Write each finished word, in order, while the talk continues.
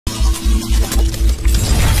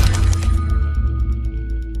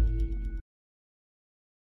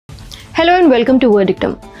Hello and welcome to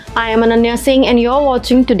Verdictum. I am Ananya Singh and you're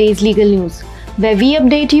watching today's legal news, where we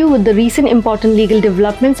update you with the recent important legal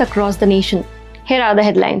developments across the nation. Here are the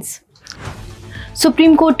headlines.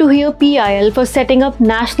 Supreme Court to hear PIL for setting up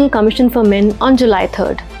National Commission for Men on July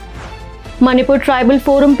 3rd. Manipur Tribal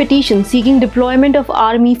Forum petition seeking deployment of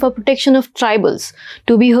army for protection of tribals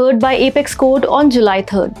to be heard by Apex Court on July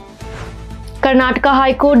 3rd. Karnataka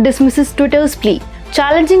High Court dismisses Twitter's plea,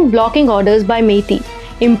 challenging blocking orders by Methi,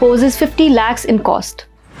 imposes 50 lakhs in cost.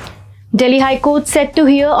 Delhi High Court set to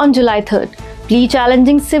hear on July 3rd, plea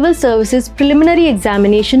challenging Civil Services Preliminary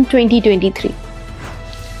Examination 2023.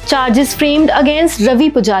 Charges framed against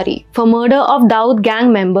Ravi Pujari for murder of Dawood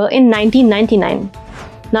gang member in 1999.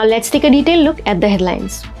 Now let's take a detailed look at the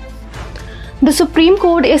headlines. The Supreme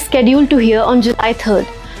Court is scheduled to hear on July 3rd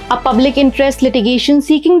a public interest litigation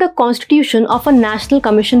seeking the constitution of a National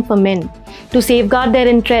Commission for Men to safeguard their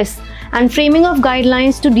interests and framing of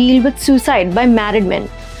guidelines to deal with suicide by married men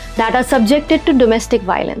that are subjected to domestic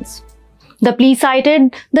violence. The plea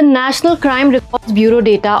cited the National Crime Records Bureau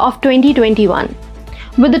data of 2021,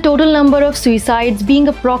 with the total number of suicides being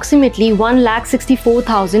approximately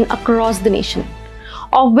 1,64,000 across the nation,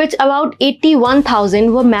 of which about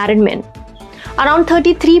 81,000 were married men. Around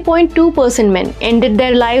 33.2% men ended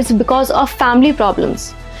their lives because of family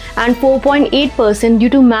problems and 4.8% due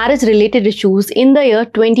to marriage-related issues in the year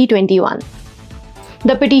 2021.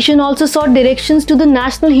 The petition also sought directions to the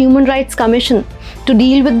National Human Rights Commission to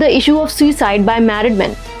deal with the issue of suicide by married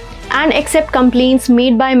men and accept complaints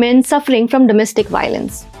made by men suffering from domestic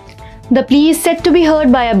violence. The plea is set to be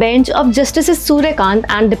heard by a bench of Justices Suryakant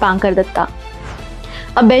and Dipankar Datta.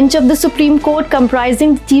 A bench of the Supreme Court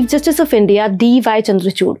comprising the Chief Justice of India D.Y.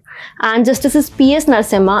 Chandrachud and Justices P.S.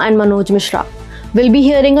 Narasimha and Manoj Mishra will be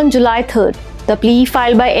hearing on July 3rd the plea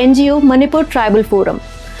filed by NGO Manipur Tribal Forum,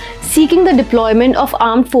 seeking the deployment of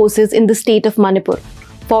armed forces in the state of Manipur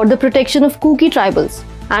for the protection of Kuki tribals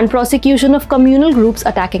and prosecution of communal groups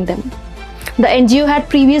attacking them. The NGO had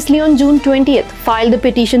previously on June 20th filed the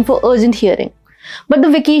petition for urgent hearing, but the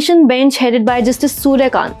vacation bench headed by Justice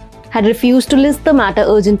Suryakant had refused to list the matter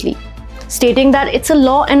urgently, stating that it's a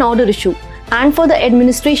law and order issue and for the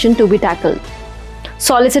administration to be tackled.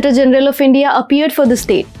 Solicitor General of India appeared for the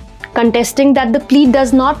state, contesting that the plea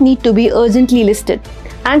does not need to be urgently listed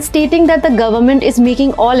and stating that the government is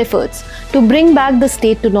making all efforts to bring back the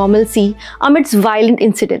state to normalcy amidst violent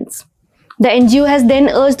incidents. The NGO has then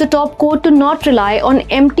urged the top court to not rely on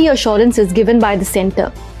empty assurances given by the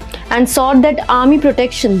centre and sought that army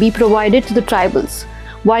protection be provided to the tribals,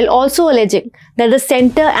 while also alleging that the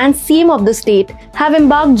centre and CM of the state have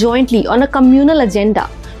embarked jointly on a communal agenda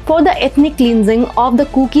for the ethnic cleansing of the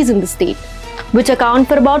Kukis in the state, which account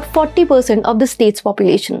for about 40% of the state's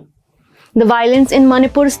population. The violence in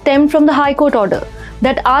Manipur stemmed from the High Court order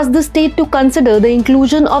that asked the state to consider the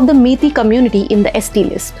inclusion of the Methi community in the ST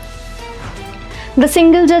list. The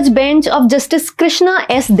single-judge bench of Justice Krishna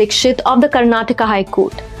S. Dikshit of the Karnataka High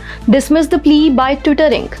Court dismissed the plea by Twitter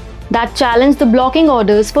Inc. that challenged the blocking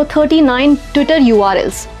orders for 39 Twitter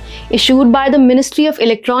URLs issued by the Ministry of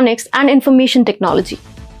Electronics and Information Technology.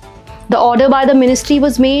 The order by the ministry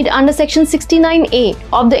was made under Section 69A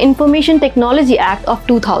of the Information Technology Act of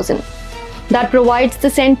 2000 that provides the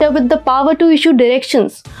centre with the power to issue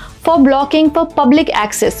directions for blocking for public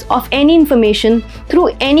access of any information through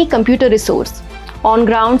any computer resource on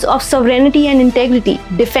grounds of sovereignty and integrity,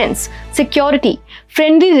 defence, security,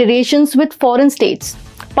 friendly relations with foreign states,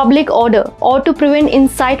 public order, or to prevent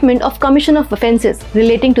incitement of commission of offences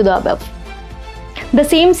relating to the above. The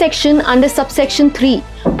same section under subsection 3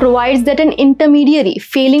 provides that an intermediary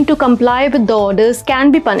failing to comply with the orders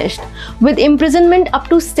can be punished with imprisonment up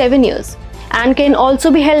to 7 years and can also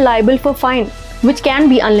be held liable for fine, which can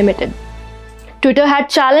be unlimited. Twitter had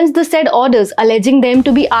challenged the said orders, alleging them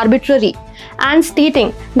to be arbitrary and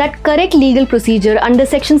stating that correct legal procedure under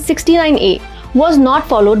Section 69A was not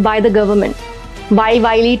followed by the government, while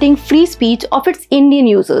violating free speech of its Indian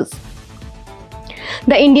users.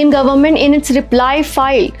 The Indian government in its reply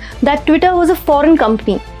filed that Twitter was a foreign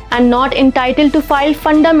company and not entitled to file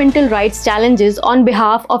fundamental rights challenges on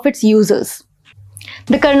behalf of its users.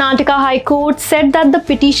 The Karnataka High Court said that the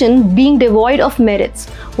petition, being devoid of merits,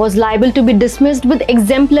 was liable to be dismissed with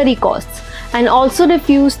exemplary costs and also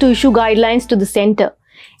refused to issue guidelines to the centre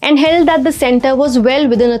and held that the centre was well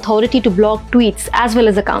within authority to block tweets as well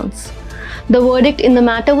as accounts. The verdict in the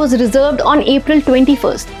matter was reserved on April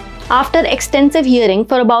 21st after extensive hearing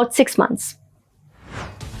for about 6 months.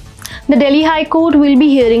 The Delhi High Court will be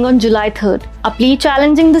hearing on July 3rd a plea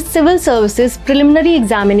challenging the Civil Services Preliminary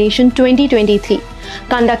Examination 2023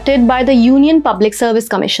 conducted by the Union Public Service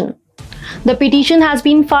Commission. The petition has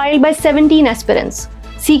been filed by 17 aspirants,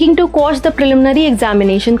 seeking to quash the preliminary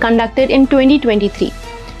examination conducted in 2023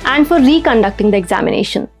 and for reconducting the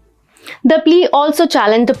examination. The plea also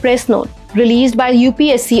challenged the press note released by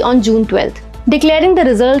UPSC on June 12th, declaring the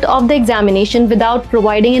result of the examination without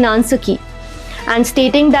providing an answer key and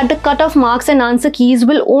stating that the cut-off marks and answer keys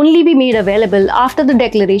will only be made available after the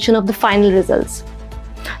declaration of the final results.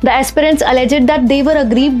 The aspirants alleged that they were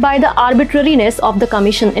aggrieved by the arbitrariness of the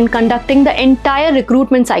Commission in conducting the entire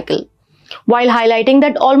recruitment cycle, while highlighting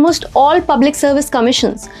that almost all public service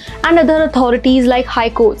commissions and other authorities like high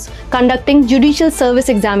courts conducting judicial service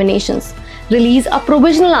examinations release a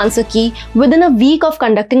provisional answer key within a week of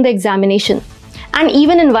conducting the examination and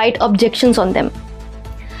even invite objections on them.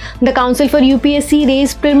 The counsel for UPSC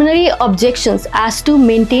raised preliminary objections as to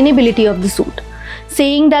maintainability of the suit,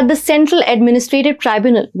 saying that the Central Administrative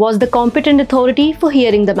Tribunal was the competent authority for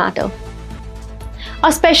hearing the matter.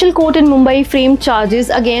 A special court in Mumbai framed charges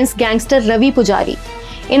against gangster Ravi Pujari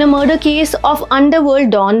in a murder case of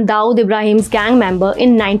underworld don Dawood Ibrahim's gang member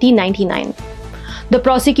in 1999. The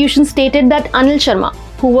prosecution stated that Anil Sharma,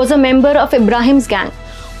 who was a member of Ibrahim's gang,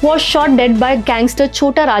 was shot dead by gangster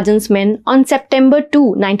Chota Rajan's men on September 2,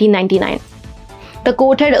 1999. The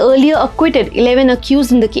court had earlier acquitted 11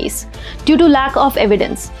 accused in the case due to lack of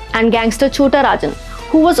evidence, and gangster Chota Rajan,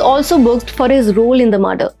 who was also booked for his role in the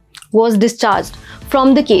murder, was discharged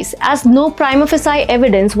from the case as no prima facie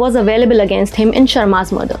evidence was available against him in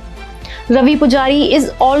Sharma's murder. Ravi Pujari is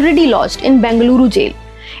already lodged in Bengaluru jail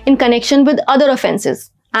in connection with other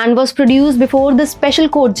offences and was produced before the special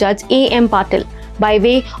court judge A.M. Patil by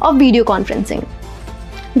way of video conferencing.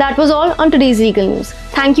 That was all on today's legal news.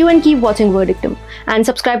 Thank you and keep watching Verdictum, and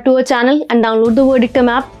subscribe to our channel and download the Verdictum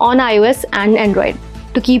app on iOS and Android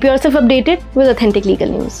to keep yourself updated with authentic legal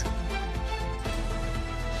news.